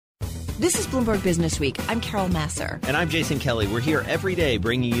This is Bloomberg Businessweek. I'm Carol Massar. And I'm Jason Kelly. We're here every day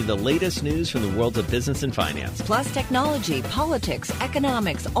bringing you the latest news from the worlds of business and finance. Plus technology, politics,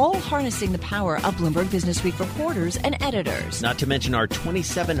 economics, all harnessing the power of Bloomberg Businessweek reporters and editors. Not to mention our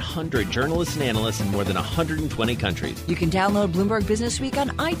 2,700 journalists and analysts in more than 120 countries. You can download Bloomberg Businessweek on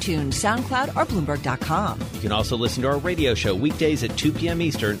iTunes, SoundCloud, or Bloomberg.com. You can also listen to our radio show weekdays at 2 p.m.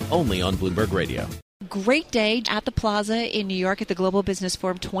 Eastern, only on Bloomberg Radio. Great day at the Plaza in New York at the Global Business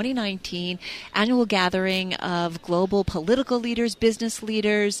Forum 2019, annual gathering of global political leaders, business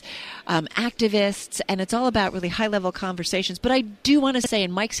leaders, activists, and it's all about really high-level conversations. But I do want to say,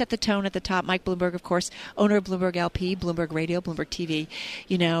 and Mike set the tone at the top, Mike Bloomberg, of course, owner of Bloomberg LP, Bloomberg Radio, Bloomberg TV,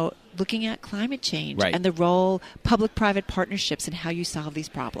 looking at climate change and the role public-private partnerships and how you solve these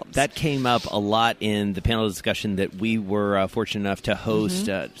problems. That came up a lot in the panel discussion that we were fortunate enough to host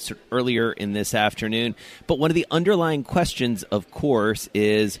earlier in this afternoon. But one of the underlying questions, of course,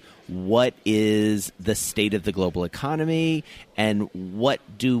 is what is the state of the global economy and what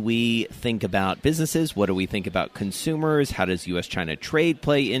do we think about businesses? What do we think about consumers? How does U.S.-China trade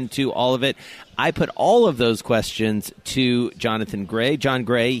play into all of it? I put all of those questions to Jonathan Gray. John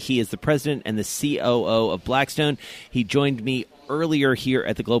Gray, he is the president and the COO of Blackstone. He joined me earlier here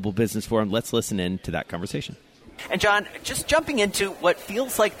at the Global Business Forum. Let's listen in to that conversation. And John, just jumping into what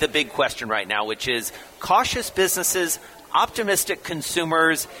feels like the big question right now, which is cautious businesses, optimistic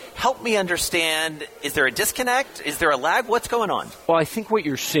consumers. Help me understand, is there a disconnect? Is there a lag? What's going on? Well, I think what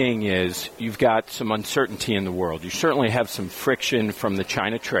you're seeing is you've got some uncertainty in the world. You certainly have some friction from the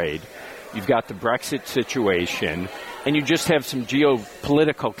China trade. You've got the Brexit situation, and you just have some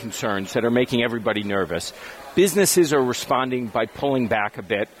geopolitical concerns that are making everybody nervous. Businesses are responding by pulling back a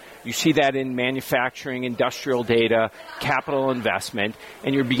bit. You see that in manufacturing, industrial data, capital investment,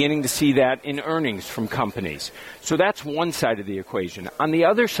 and you're beginning to see that in earnings from companies. So that's one side of the equation. On the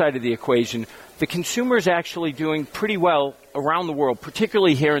other side of the equation, the consumer is actually doing pretty well around the world,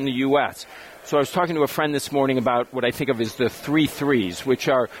 particularly here in the U.S. So I was talking to a friend this morning about what I think of as the 3 threes, which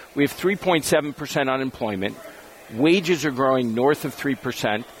are we have 3.7% unemployment, wages are growing north of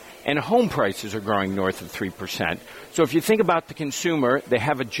 3%, and home prices are growing north of 3%. So if you think about the consumer, they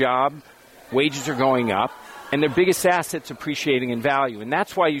have a job, wages are going up, and their biggest asset's appreciating in value. And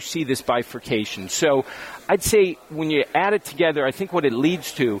that's why you see this bifurcation. So I'd say when you add it together, I think what it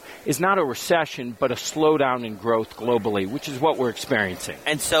leads to is not a recession, but a slowdown in growth globally, which is what we're experiencing.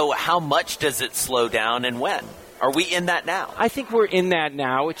 And so how much does it slow down and when? Are we in that now? I think we're in that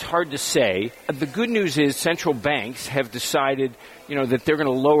now. It's hard to say. The good news is central banks have decided, that they're going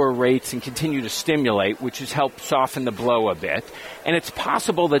to lower rates and continue to stimulate, which has helped soften the blow a bit. And it's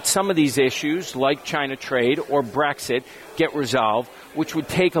possible that some of these issues, like China trade or Brexit, get resolved, which would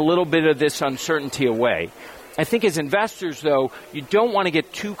take a little bit of this uncertainty away. I think as investors, though, you don't want to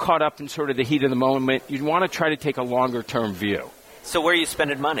get too caught up in sort of the heat of the moment. You want to try to take a longer-term view. So where are you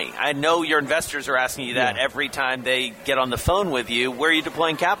spending money? I know your investors are asking you that every time they get on the phone with you. Where are you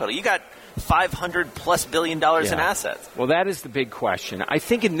deploying capital? You got $500+ billion in assets. Well, that is the big question. I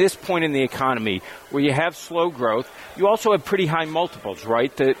think in this point in the economy where you have slow growth, you also have pretty high multiples,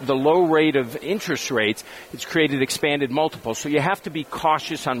 right? The low rate of interest rates has created expanded multiples. So you have to be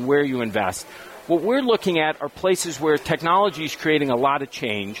cautious on where you invest. What we're looking at are places where technology is creating a lot of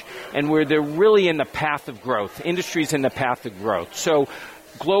change and where they're really in the path of growth. Industry's in the path of growth. So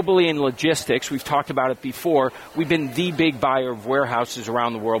globally in logistics, we've talked about it before, we've been the big buyer of warehouses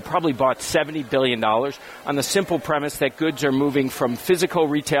around the world, probably bought $70 billion on the simple premise that goods are moving from physical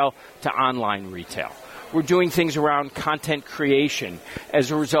retail to online retail. We're doing things around content creation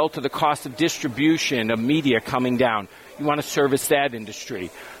as a result of the cost of distribution of media coming down. You want to service that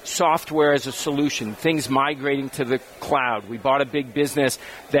industry. Software as a solution, things migrating to the cloud. We bought a big business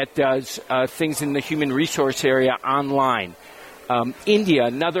that does things in the human resource area online. India,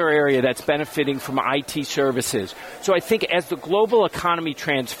 another area that's benefiting from IT services. So I think as the global economy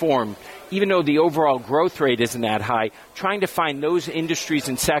transforms, even though the overall growth rate isn't that high, trying to find those industries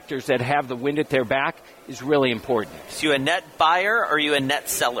and sectors that have the wind at their back is really important. So you a net buyer or are you a net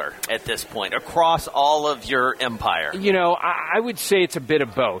seller at this point across all of your empire? I would say it's a bit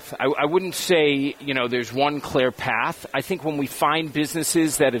of both. I wouldn't say, there's one clear path. I think when we find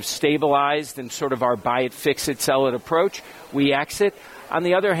businesses that have stabilized and sort of our buy it, fix it, sell it approach, we exit. On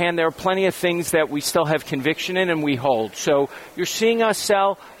the other hand, there are plenty of things that we still have conviction in and we hold. So you're seeing us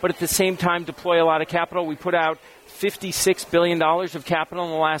sell, but at the same time deploy a lot of capital. We put out $56 billion of capital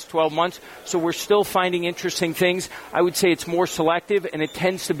in the last 12 months. So we're still finding interesting things. I would say it's more selective, and it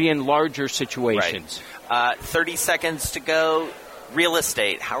tends to be in larger situations. Right. 30 seconds to go. Real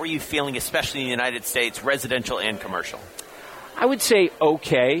estate, how are you feeling, especially in the United States, residential and commercial? I would say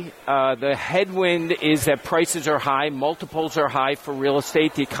okay. The headwind is that prices are high, multiples are high for real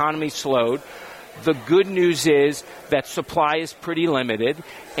estate, the economy slowed. The good news is that supply is pretty limited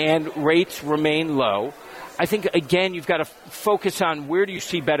and rates remain low. I think, again, you've got to focus on where do you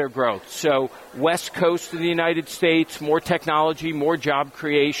see better growth. So West Coast of the United States, more technology, more job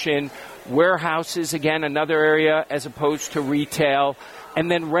creation, warehouses, again, another area as opposed to retail. And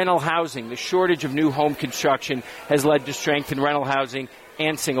then rental housing. The shortage of new home construction has led to strength in rental housing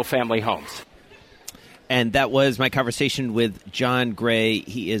and single-family homes. And that was my conversation with John Gray.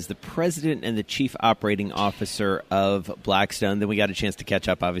 He is the president and the chief operating officer of Blackstone. Then we got a chance to catch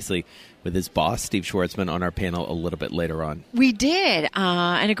up, obviously, with his boss, Steve Schwartzman, on our panel a little bit later on. We did,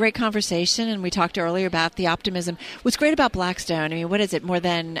 and a great conversation. And we talked earlier about the optimism. What's great about Blackstone, I mean, what is it? More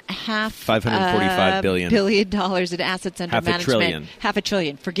than $545 billion in assets under management. Half a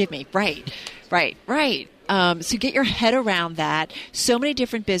trillion. Forgive me. Right. So get your head around that. So many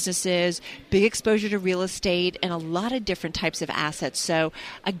different businesses, big exposure to real estate, and a lot of different types of assets. So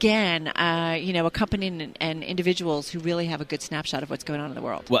again, a company and individuals who really have a good snapshot of what's going on in the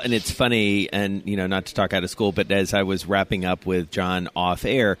world. Well, and it's funny, and not to talk out of school, but as I was wrapping up with John off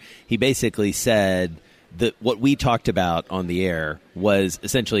air, he basically said that what we talked about on the air was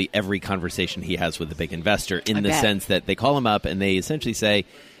essentially every conversation he has with a big investor in the sense that they call him up and they essentially say,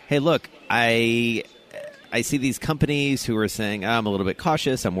 hey, look, I see these companies who are saying, I'm a little bit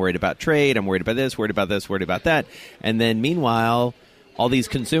cautious. I'm worried about trade. I'm worried about this, worried about this, worried about that. And then meanwhile, all these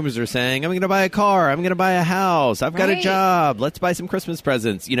consumers are saying, I'm going to buy a car. I'm going to buy a house. I've got a job. Let's buy some Christmas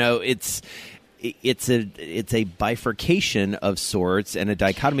presents. It's a bifurcation of sorts and a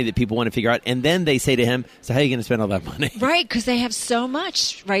dichotomy that people want to figure out. And then they say to him, so how are you going to spend all that money? Right, because they have so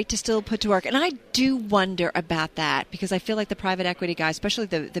much, right, to still put to work. And I do wonder about that because I feel like the private equity guys, especially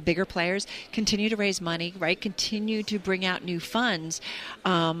the bigger players, continue to raise money, right, continue to bring out new funds.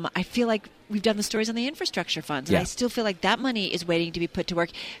 I feel like we've done the stories on the infrastructure funds, and I still feel like that money is waiting to be put to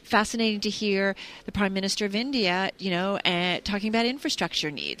work. Fascinating to hear the Prime Minister of India, talking about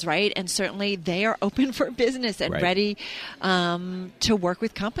infrastructure needs, right? And certainly they are open for business and ready to work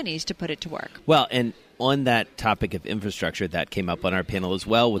with companies to put it to work. Well, and on that topic of infrastructure, that came up on our panel as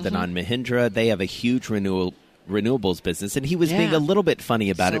well with Anand Mahindra. They have a huge renewables business, and he was being a little bit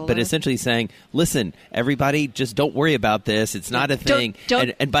funny about it, but essentially saying, listen, everybody, just don't worry about this. It's not a thing.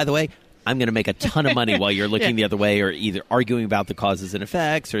 And by the way, I'm going to make a ton of money while you're looking the other way or either arguing about the causes and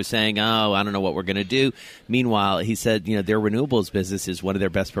effects or saying, oh, I don't know what we're going to do. Meanwhile, he said, their renewables business is one of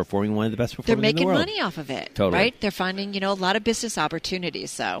their best performing, one of the best performing in the world. They're making money off of it, totally. Right? They're finding, a lot of business opportunities.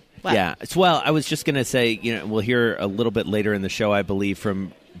 So, yeah. Well, I was just going to say, we'll hear a little bit later in the show, I believe,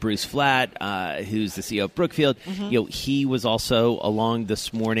 from Bruce Flatt, who's the CEO of Brookfield. He was also along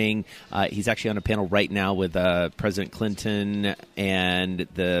this morning. He's actually on a panel right now with President Clinton and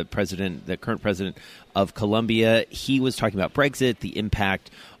the current president of Colombia. He was talking about Brexit, the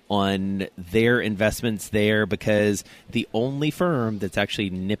impact on their investments there, because the only firm that's actually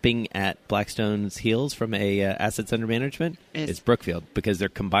nipping at Blackstone's heels from a assets under management is Brookfield, because they're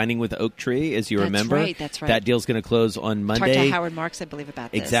combining with Oaktree, as you remember. That's right. That deal's going to close on Monday. Talked to Howard Marks, I believe,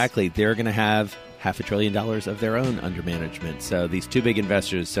 about this. Exactly. They're going to have $500 billion of their own under management. So these two big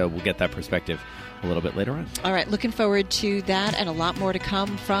investors, so we'll get that perspective a little bit later on. All right, looking forward to that and a lot more to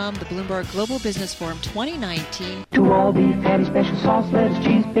come from the Bloomberg Global Business Forum 2019. To all beef patty, special sauce, lettuce,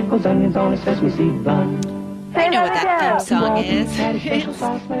 cheese, pickles, onions on a sesame seed bun. I know what that theme song is.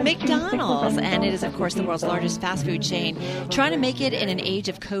 It's McDonald's, and it is, of course, the world's largest fast food chain. Trying to make it in an age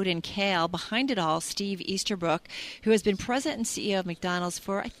of code and kale. Behind it all, Steve Easterbrook, who has been president and CEO of McDonald's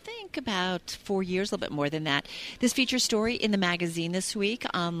for, I think, about 4 years, a little bit more than that. This features story in the magazine this week,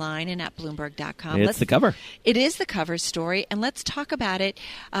 online and at Bloomberg.com. It's the cover. It is the cover story, and let's talk about it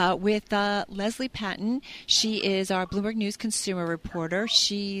with Leslie Patton. She is our Bloomberg News consumer reporter.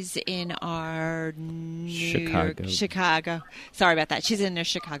 She's in our Chicago. Sorry about that. She's in the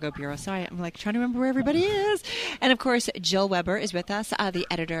Chicago bureau. Sorry, I'm trying to remember where everybody is. And of course, Jill Weber is with us, the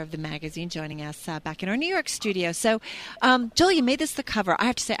editor of the magazine, joining us back in our New York studio. So, Jill, you made this the cover. I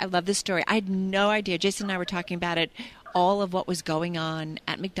have to say, I love this story. I had no idea. Jason and I were talking about it. All of what was going on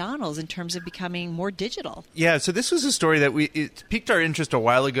at McDonald's in terms of becoming more digital. Yeah, so this was a story that it piqued our interest a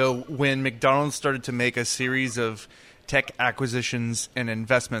while ago when McDonald's started to make a series of tech acquisitions and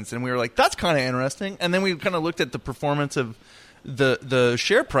investments, and we were like, that's kind of interesting. And then we kind of looked at the performance of the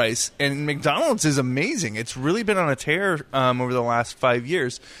share price, and McDonald's is amazing. It's really been on a tear over the last 5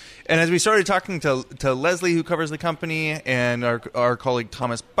 years. And as we started talking to Leslie, who covers the company, and our colleague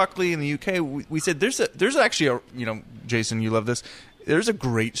Thomas Buckley in the UK, we said there's actually Jason, you love this. There's a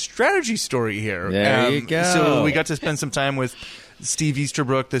great strategy story here. There you go. So we got to spend some time with Steve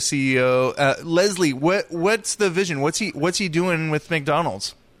Easterbrook, the CEO. Leslie, what's the vision? What's he doing with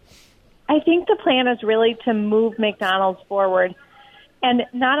McDonald's? I think the plan is really to move McDonald's forward, and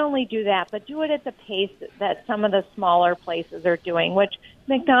not only do that, but do it at the pace that some of the smaller places are doing, which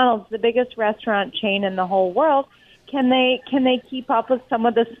McDonald's, the biggest restaurant chain in the whole world, can they keep up with some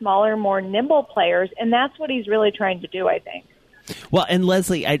of the smaller, more nimble players? And that's what he's really trying to do, I think. Well, and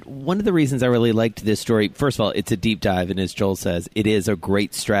Leslie, one of the reasons I really liked this story, first of all, it's a deep dive, and as Joel says, it is a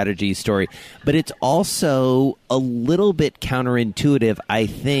great strategy story, but it's also a little bit counterintuitive, I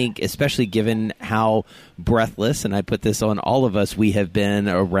think, especially given how breathless, and I put this on all of us, we have been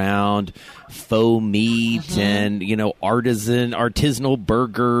around faux meat and, artisanal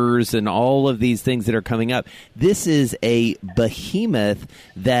burgers and all of these things that are coming up. This is a behemoth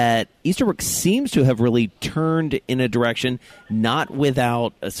that Easterbrook seems to have really turned in a direction, not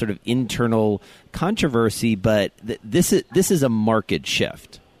without a sort of internal controversy, but this is a market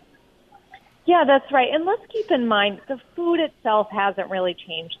shift. Yeah, that's right. And let's keep in mind, the food itself hasn't really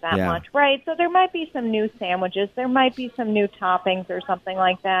changed that much, right? So there might be some new sandwiches. There might be some new toppings or something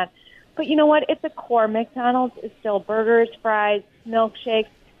like that. But you know what? It's a core. McDonald's is still burgers, fries, milkshakes.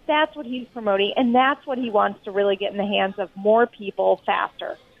 That's what he's promoting, and that's what he wants to really get in the hands of more people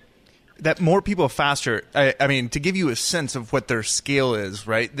faster. That more people faster, I mean, to give you a sense of what their scale is,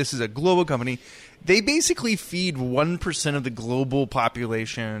 right? This is a global company. They basically feed 1% of the global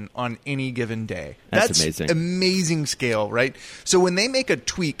population on any given day. That's amazing. Amazing scale, right? So when they make a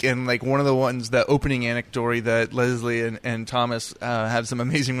tweak, and like one of the ones, the opening anecdote that Leslie and Thomas have some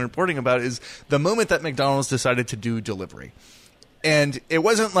amazing reporting about is the moment that McDonald's decided to do delivery. And it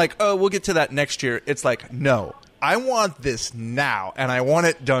wasn't like, oh, we'll get to that next year. It's like, no, I want this now, and I want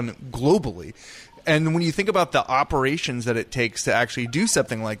it done globally. And when you think about the operations that it takes to actually do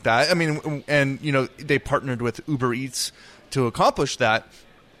something like that, I mean, and, they partnered with Uber Eats to accomplish that.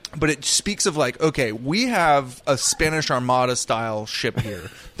 But it speaks of like, okay, we have a Spanish Armada style ship here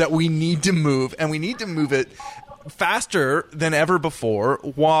that we need to move, and we need to move it faster than ever before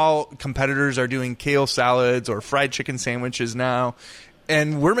while competitors are doing kale salads or fried chicken sandwiches now.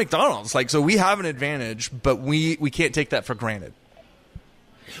 And we're McDonald's. So we have an advantage, but we can't take that for granted.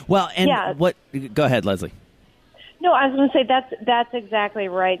 Well, and go ahead, Leslie. No, I was going to say that's exactly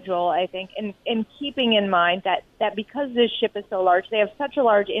right, Joel, I think. And keeping in mind that because this ship is so large, they have such a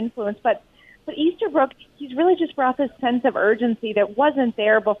large influence. But Easterbrook, he's really just brought this sense of urgency that wasn't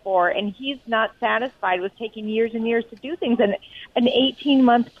there before, and he's not satisfied with taking years and years to do things. And an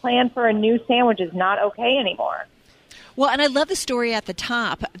 18-month plan for a new sandwich is not okay anymore. Well, and I love the story at the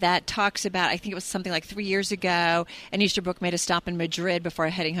top that talks about, I think it was something like 3 years ago, and Easterbrook made a stop in Madrid before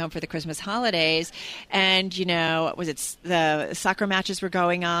heading home for the Christmas holidays. And, the soccer matches were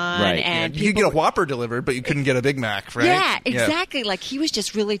going on. Right. And you could get a Whopper delivered, but you couldn't get a Big Mac, right? Yeah, exactly. Yeah. He was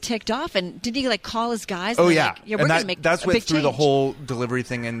just really ticked off. And didn't he, call his guys? Oh, yeah. We're going to make that's a what big threw change. the whole delivery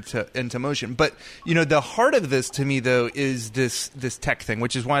thing into motion. But, the heart of this to me, though, is this tech thing,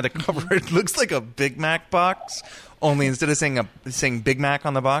 which is why the cover it looks like a Big Mac box. Only instead of saying Big Mac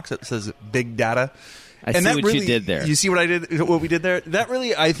on the box, it says Big Data. I see what you did there. You see what we did there? That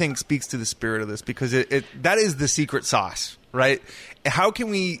really, I think, speaks to the spirit of this, because that is the secret sauce, right? How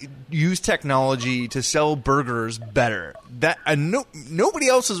can we use technology to sell burgers better? Nobody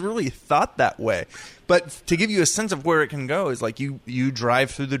else has really thought that way. But to give you a sense of where it can go is you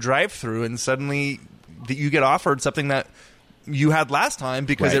drive through the drive-through, and suddenly you get offered something that you had last time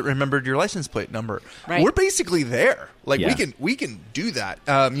because it remembered your license plate number. Right. We're basically there. We can do that.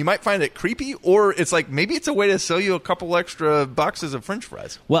 You might find it creepy, or it's maybe it's a way to sell you a couple extra boxes of French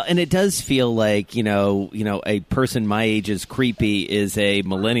fries. Well, and it does feel like a person my age is creepy is a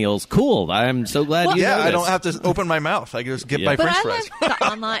millennial's cool. I'm so glad you know this. I don't have to open my mouth. I just get my French fries. But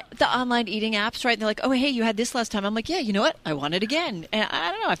I love the online eating apps, right? And they're like, oh, hey, you had this last time. I'm like, yeah, you know what? I want it again. And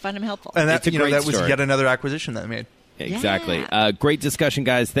I don't know. I find them helpful. And that was yet another acquisition that I made. Exactly. Yeah. Great discussion,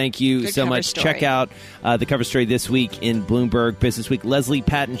 guys. Thank you so much. Story. Check out the cover story this week in Bloomberg Businessweek. Leslie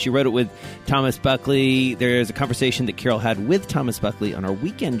Patton, she wrote it with Thomas Buckley. There's a conversation that Carol had with Thomas Buckley on our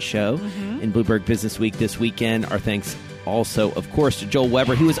weekend show in Bloomberg Businessweek this weekend. Our thanks also, of course, to Joel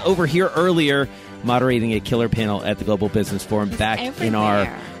Weber. He was over here earlier moderating a killer panel at the Global Business Forum back in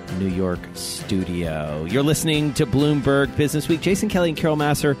our New York studio. You're listening to Bloomberg Businessweek. Jason Kelly and Carol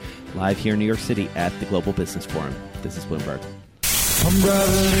Massar live here in New York City at the Global Business Forum. This is Bloomberg. I'm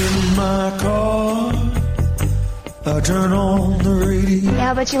driving in my car. I turn on the radio. Yeah,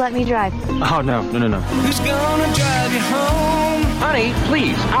 how about you let me drive? Oh, no. Who's gonna drive you home? Honey,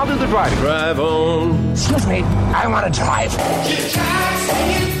 please, I'll do the driving. Drive on. Excuse me, I want to drive.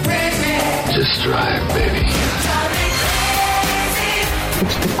 Just drive, baby.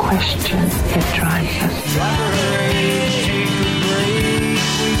 It's the question that drives us.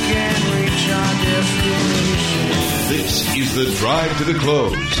 This is the Drive to the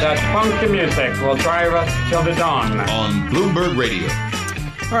Close. That funky music will drive us till the dawn. On Bloomberg Radio.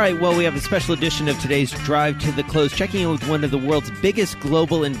 All right, well, we have a special edition of today's Drive to the Close, checking in with one of the world's biggest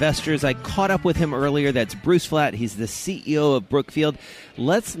global investors. I caught up with him earlier. That's Bruce Flatt. He's the CEO of Brookfield.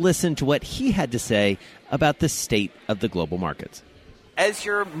 Let's listen to what he had to say about the state of the global markets. As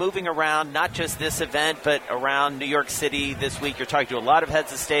you're moving around, not just this event, but around New York City this week, you're talking to a lot of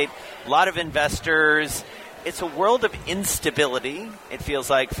heads of state, a lot of investors. It's a world of instability, it feels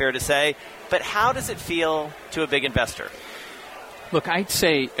like, fair to say. But how does it feel to a big investor? Look, I'd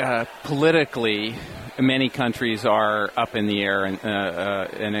say politically, many countries are up in the air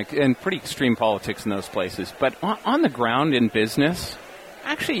and pretty extreme politics in those places. But on the ground in business,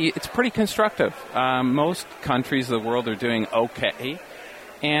 actually, it's pretty constructive. Most countries of the world are doing okay.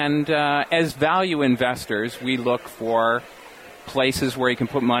 And as value investors, we look for places where you can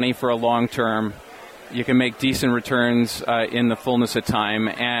put money for a long term. You can make decent returns in the fullness of time,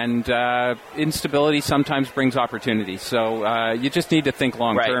 and instability sometimes brings opportunity. So you just need to think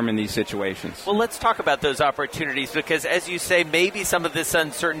long-term in these situations. Well, let's talk about those opportunities, because as you say, maybe some of this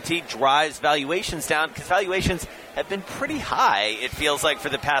uncertainty drives valuations down, because valuations have been pretty high, it feels like, for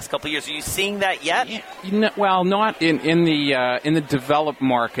the past couple of years. Are you seeing that yet? Well, not in the developed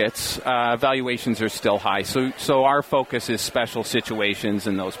markets. Valuations are still high. So our focus is special situations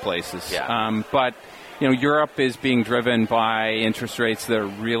in those places. Yeah. But Europe is being driven by interest rates that are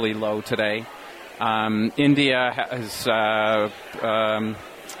really low today. India has a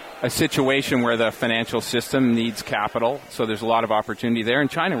situation where the financial system needs capital, so there's a lot of opportunity there. In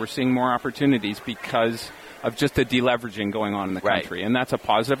China, we're seeing more opportunities because of just the deleveraging going on in the country, and that's a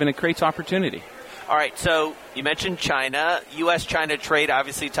positive, and it creates opportunity. All right, so you mentioned China. U.S.-China trade,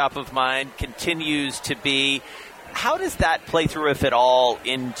 obviously top of mind, continues to be. How does that play through, if at all,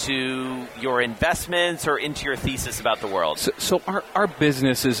 into your investments or into your thesis about the world? So our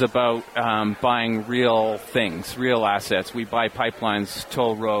business is about buying real things, real assets. We buy pipelines,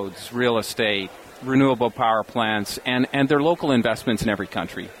 toll roads, real estate, renewable power plants, and they're local investments in every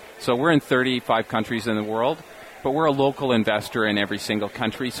country. So we're in 35 countries in the world, but we're a local investor in every single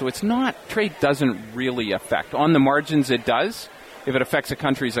country. So trade doesn't really affect. On the margins, it does. If it affects a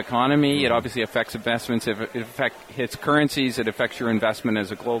country's economy, it obviously affects investments. If it hits currencies, it affects your investment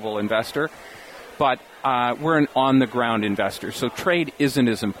as a global investor. But we're an on-the-ground investor, so trade isn't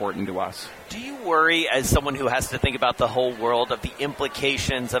as important to us. Do you worry, as someone who has to think about the whole world, of the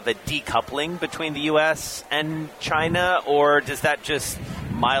implications of a decoupling between the U.S. and China, or does that just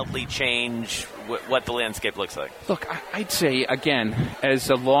mildly change what the landscape looks like? Look, I'd say, again, as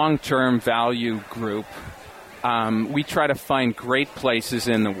a long-term value group, we try to find great places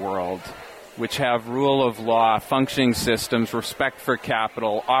in the world which have rule of law, functioning systems, respect for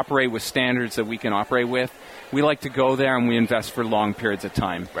capital, operate with standards that we can operate with. We like to go there and we invest for long periods of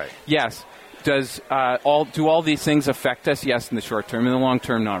time. Right. Yes. Do all these things affect us? Yes, in the short term. In the long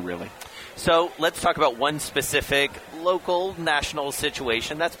term, not really. So let's talk about one specific local national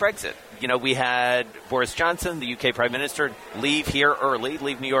situation. That's Brexit. We had Boris Johnson, the UK Prime Minister, leave New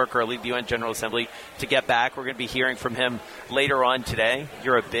York early, the UN General Assembly, to get back. We're going to be hearing from him later on today.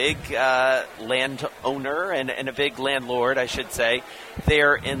 You're a big landowner and a big landlord, I should say,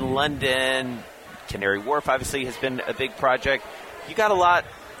 there in London. Canary Wharf, obviously, has been a big project. You got a lot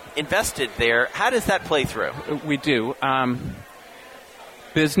invested there. How does that play through? We do.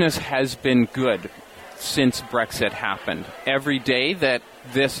 Business has been good since Brexit happened. Every day that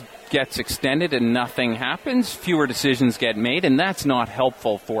this gets extended and nothing happens, fewer decisions get made, and that's not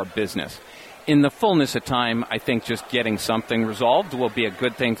helpful for business. In the fullness of time, I think just getting something resolved will be a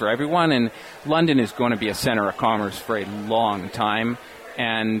good thing for everyone, and London is going to be a center of commerce for a long time,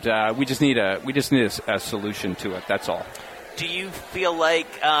 and we just need a solution to it. That's all. Do you feel like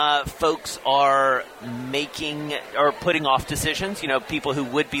folks are making or putting off decisions? People who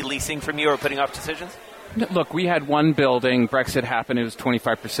would be leasing from you are putting off decisions? Look, we had one building, Brexit happened, it was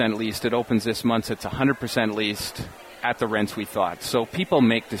 25% leased. It opens this month, it's 100% leased at the rents we thought. So people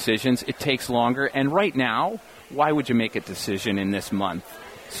make decisions. It takes longer. And right now, why would you make a decision in this month?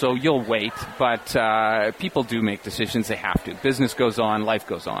 So you'll wait, but people do make decisions. They have to. Business goes on, life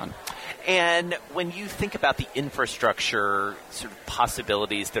goes on. And when you think about the infrastructure sort of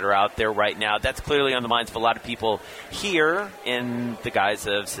possibilities that are out there right now, that's clearly on the minds of a lot of people here in the guise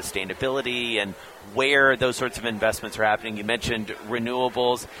of sustainability and where those sorts of investments are happening. You mentioned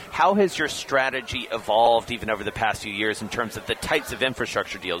renewables. How has your strategy evolved even over the past few years in terms of the types of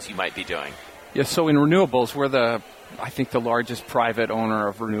infrastructure deals you might be doing? Yeah, so in renewables, we're the I think, the largest private owner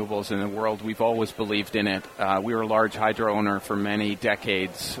of renewables in the world. We've always believed in it. We were a large hydro owner for many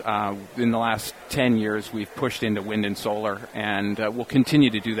decades. In the last 10 years, we've pushed into wind and solar, and we'll continue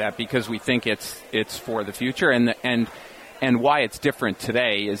to do that because we think it's for the future. And why it's different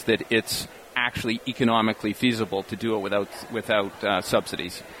today is that it's actually economically feasible to do it without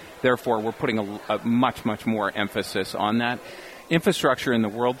subsidies. Therefore, we're putting a much, much more emphasis on that. Infrastructure in the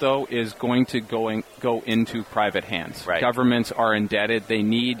world, though, is going to go into private hands. Right. Governments are indebted. They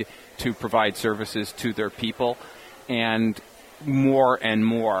need to provide services to their people, and more.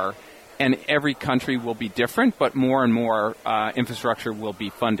 And every country will be different, but more and more infrastructure will be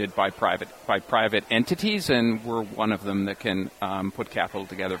funded by private entities, and we're one of them that can put capital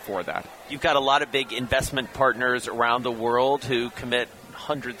together for that. You've got a lot of big investment partners around the world who commit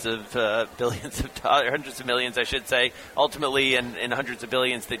hundreds of billions of dollars, hundreds of millions, I should say, ultimately, and hundreds of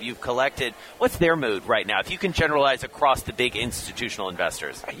billions that you've collected. What's their mood right now? If you can generalize across the big institutional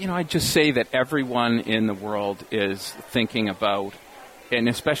investors. I'd just say that everyone in the world is thinking about, and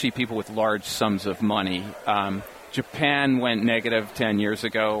especially people with large sums of money. Japan went negative 10 years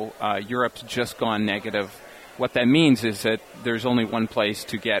ago. Europe's just gone negative. What that means is that there's only one place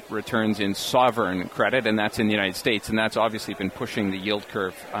to get returns in sovereign credit, and that's in the United States, and that's obviously been pushing the yield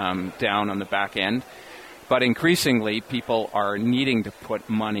curve down on the back end. But increasingly, people are needing to put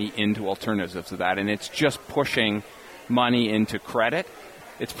money into alternatives to that, and it's just pushing money into credit.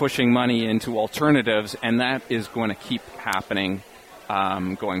 It's pushing money into alternatives, and that is going to keep happening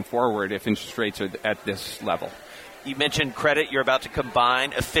going forward if interest rates are at this level. You mentioned credit. You're about to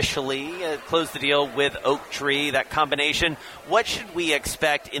combine officially, close the deal with Oaktree, that combination. What should we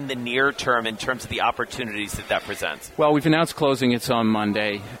expect in the near term in terms of the opportunities that presents? Well, we've announced closing. It's on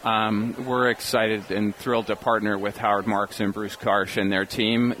Monday. We're excited and thrilled to partner with Howard Marks and Bruce Karsh and their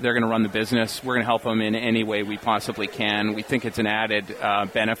team. They're going to run the business. We're going to help them in any way we possibly can. We think it's an added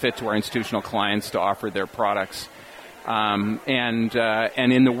benefit to our institutional clients to offer their products. And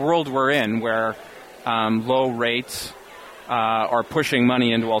in the world we're in, where low rates are pushing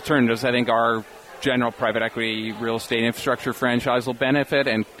money into alternatives, I think our general private equity real estate infrastructure franchise will benefit,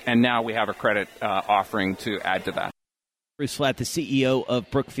 and now we have a credit offering to add to that. Bruce Flatt, the CEO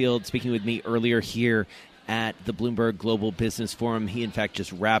of Brookfield, speaking with me earlier here at the Bloomberg Global Business Forum. He, in fact,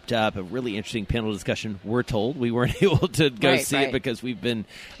 just wrapped up a really interesting panel discussion. We're told we weren't able to go see it because we've been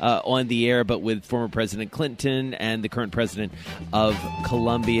on the air, but with former President Clinton and the current president of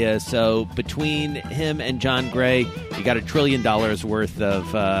Colombia. So between him and John Gray, you got $1 trillion worth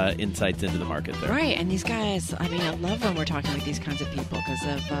of insights into the market there. Right. And these guys, I love when we're talking with these kinds of people because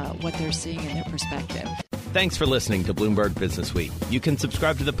of what they're seeing in their perspective. Thanks for listening to Bloomberg Business Week. You can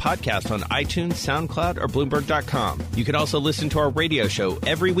subscribe to the podcast on iTunes, SoundCloud, or Bloomberg.com. You can also listen to our radio show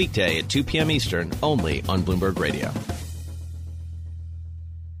every weekday at 2 p.m. Eastern, only on Bloomberg Radio.